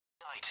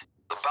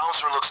The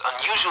bouncer looks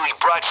unusually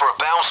bright for a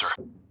bouncer.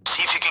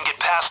 See if you can get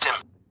past him,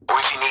 or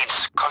if he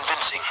needs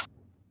convincing.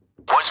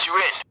 Once you're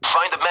in,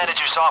 find the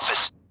manager's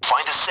office,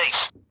 find a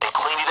safe, and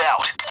clean it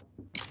out.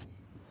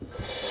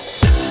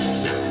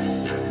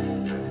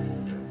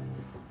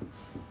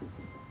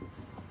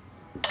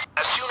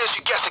 As soon as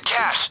you get the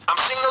cash, I'm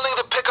signaling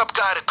the pickup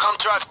guy to come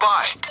drive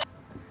by.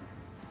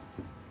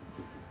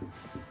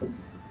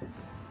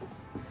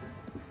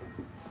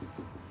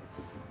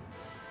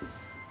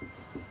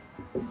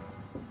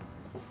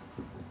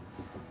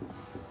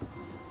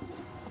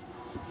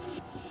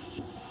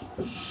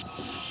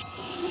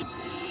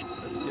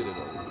 Let's get it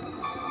over with.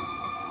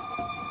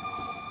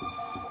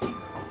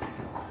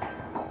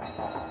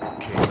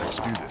 Okay, let's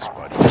do this,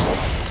 buddies.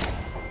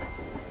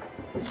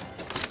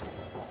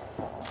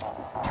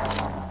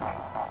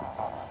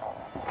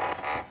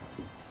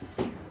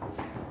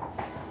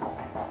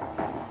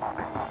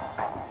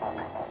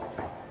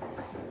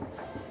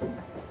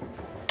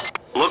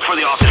 Look for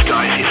the office,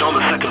 guys. He's on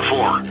the second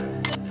floor.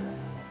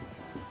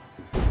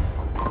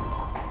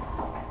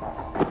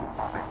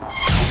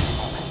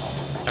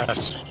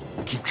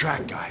 Keep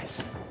track,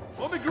 guys.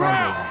 On the Guard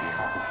ground! over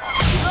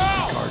here.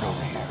 No! Guard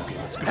over here. Okay,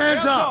 let's go.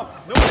 Hands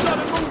up! No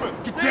sudden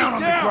movement! Get Stay down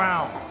on the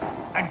ground.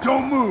 And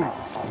don't move.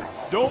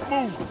 Don't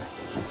move!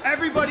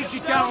 Everybody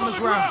get down on the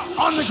ground.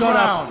 On the Shut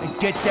ground. up and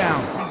get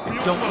down.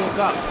 Don't look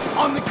up.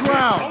 On the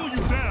ground. Hold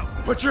you down!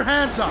 Put your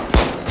hands up.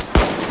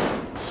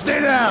 Stay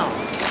down.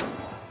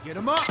 Get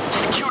him up.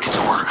 Security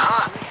door,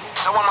 huh?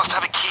 Someone must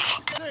have a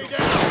key. Stay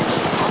down!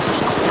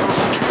 Others clear of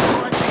the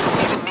drill. They don't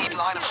even need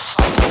line of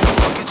sight.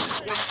 They'll get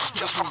suspicious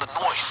just from the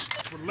noise.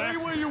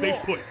 Relax and stay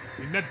put.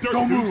 In that dirt,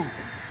 Don't dude. move.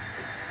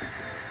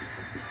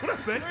 What'd I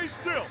say? Stay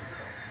still!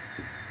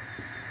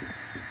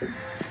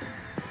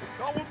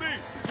 Come with me!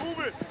 Move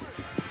it!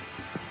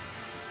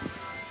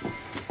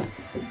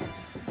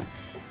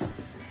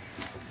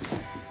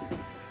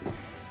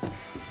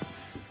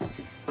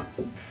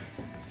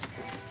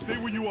 Stay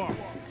where you are.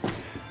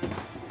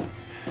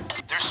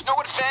 There's no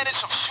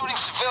advantage of shooting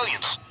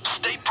civilians.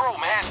 Stay pro,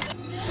 man.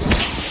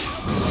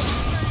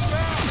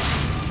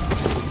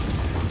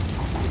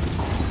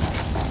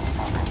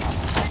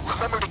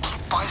 Remember to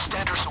keep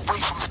bystanders away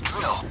from the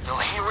drill. They'll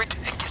hear it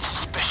and get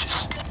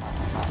suspicious.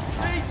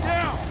 Stay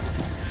down!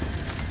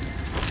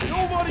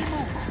 Nobody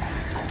move!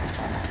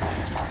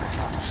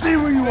 Stay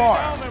where you are.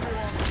 Down,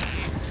 everyone!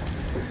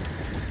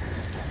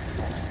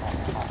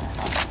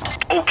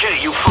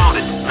 Okay, you found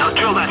it. Now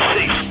drill that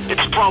safe.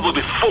 It's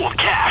probably full of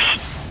cash.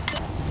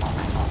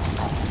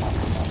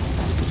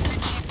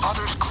 Keep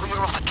others clear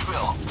of the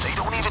drill. They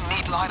don't even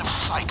need line of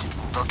sight.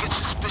 They'll get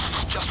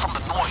suspicious just from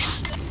the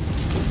noise.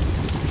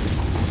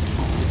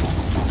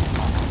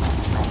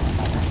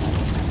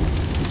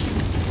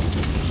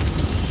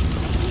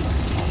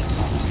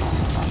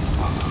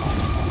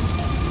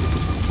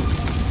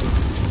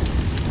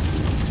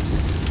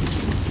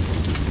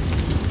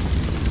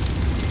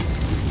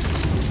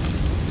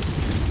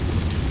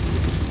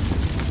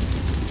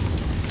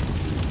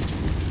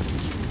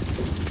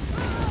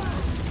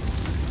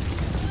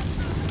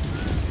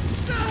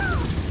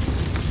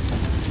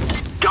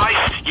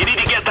 Guys, you need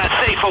to get that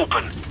safe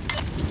open.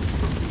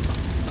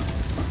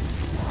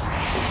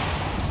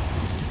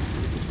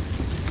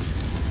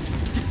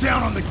 Get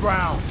down on the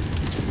ground.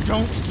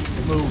 Don't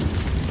move.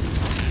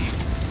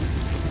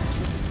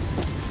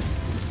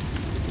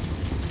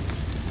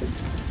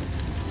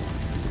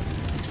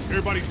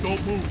 Everybody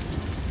don't move.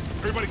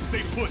 Everybody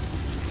stay put.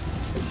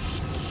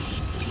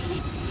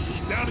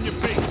 Down in your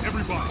face,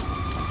 everybody.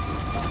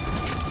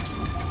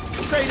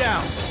 Stay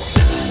down.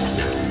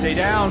 Stay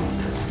down.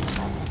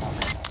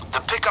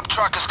 The pickup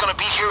truck is gonna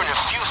be here in a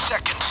few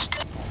seconds.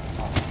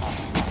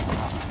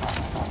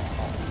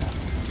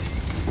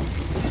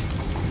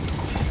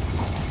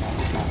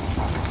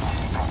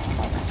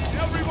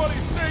 Everybody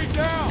stay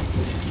down!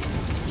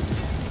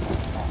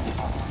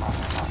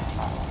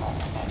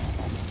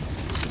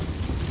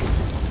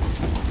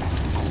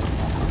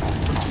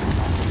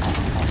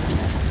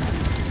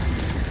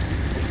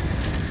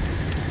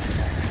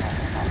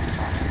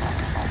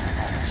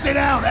 Stay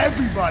down,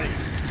 everybody.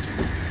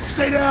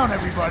 Stay down,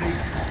 everybody.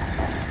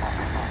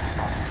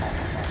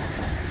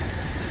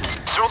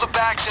 Throw the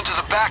bags into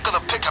the back of the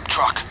pickup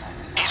truck.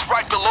 He's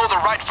right below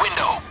the right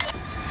window.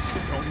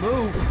 Don't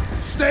move.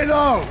 Stay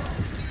low.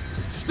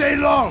 Stay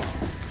low.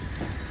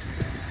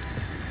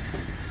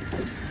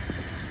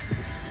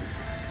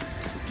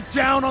 Get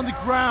down on the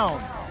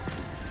ground.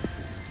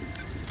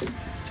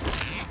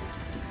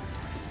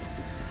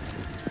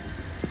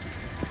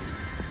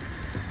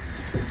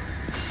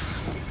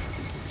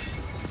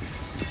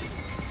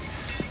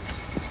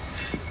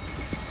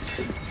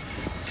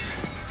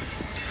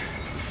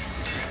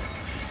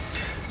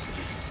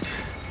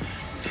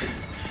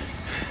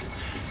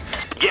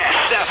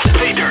 Yes, that's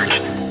pay dirt.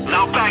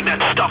 Now bag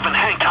that stuff and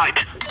hang tight.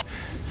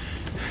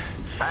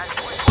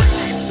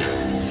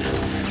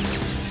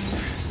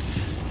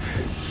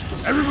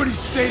 Everybody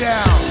stay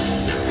down.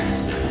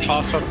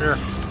 Toss up here.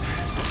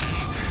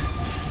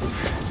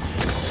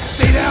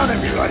 Stay down,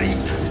 everybody.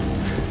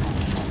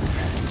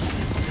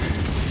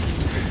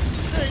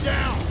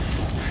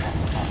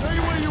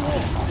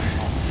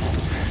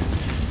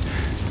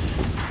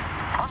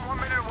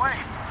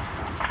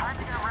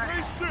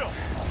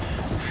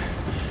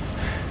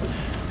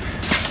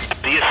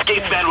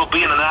 suspect will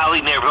be in an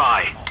alley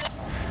nearby.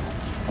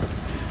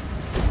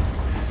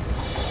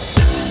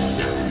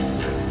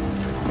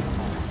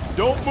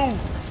 Don't move.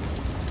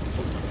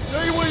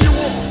 Stay where you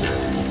are.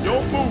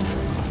 Don't move.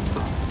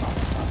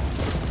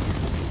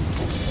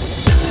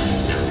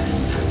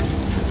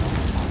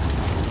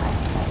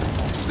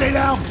 Stay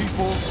down,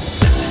 people.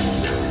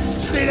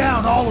 Stay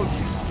down, all of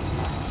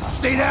you.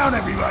 Stay down,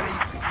 everybody.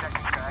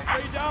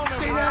 Stay down, Stay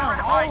everyone. down,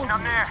 all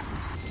of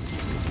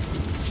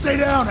you. Stay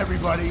down,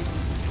 everybody.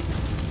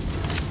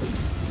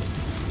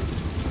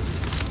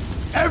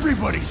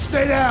 Everybody,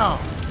 stay down.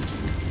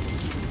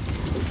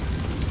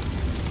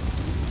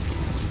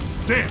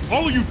 Damn,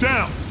 all of you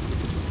down.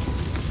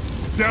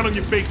 Down on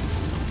your faces.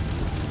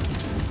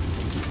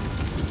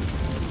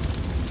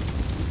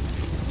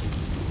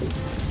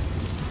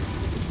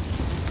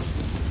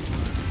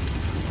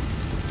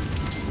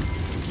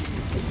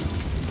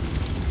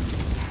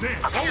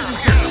 Damn, all of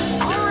you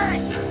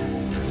down.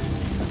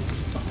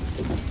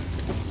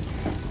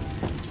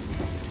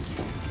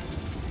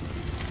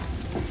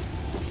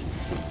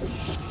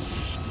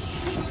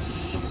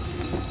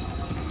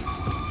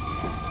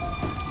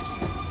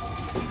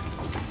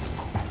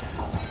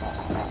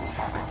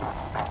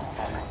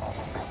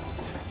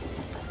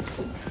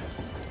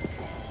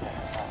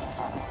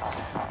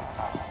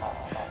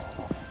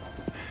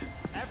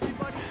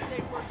 Everybody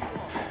stay where you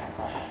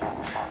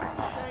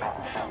are. Stay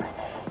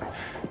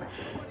down.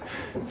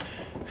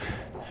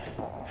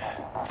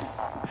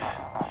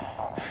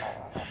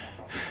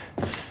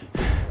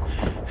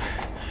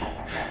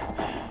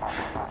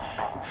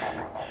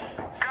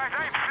 Guys,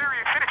 I am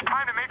serious. It is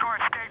time to make our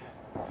escape.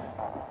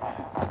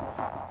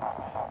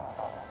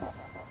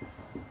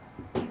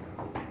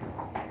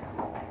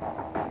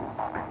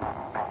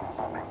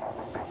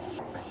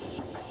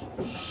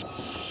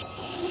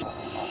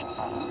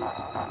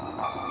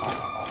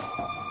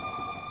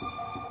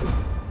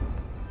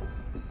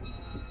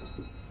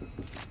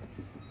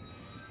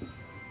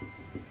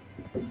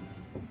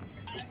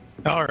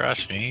 Don't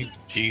rush me.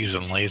 Jeez,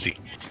 I'm lazy.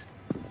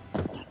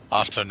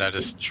 Also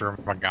noticed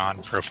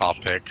Dramagon profile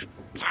pic.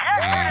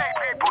 Yesterday,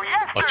 people,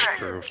 Much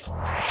yesterday. improved.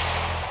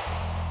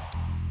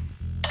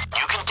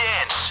 You can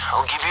dance,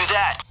 I'll give you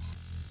that.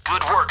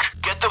 Good work.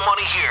 Get the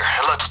money here,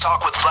 and let's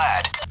talk with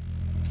Vlad.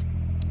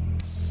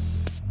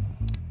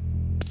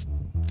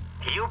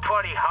 You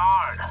party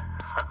hard.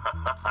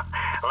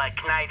 Like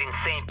night in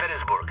St.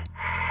 Petersburg.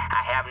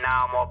 I have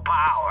now more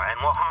power and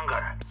more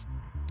hunger.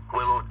 We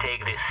will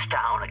take this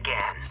town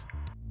again.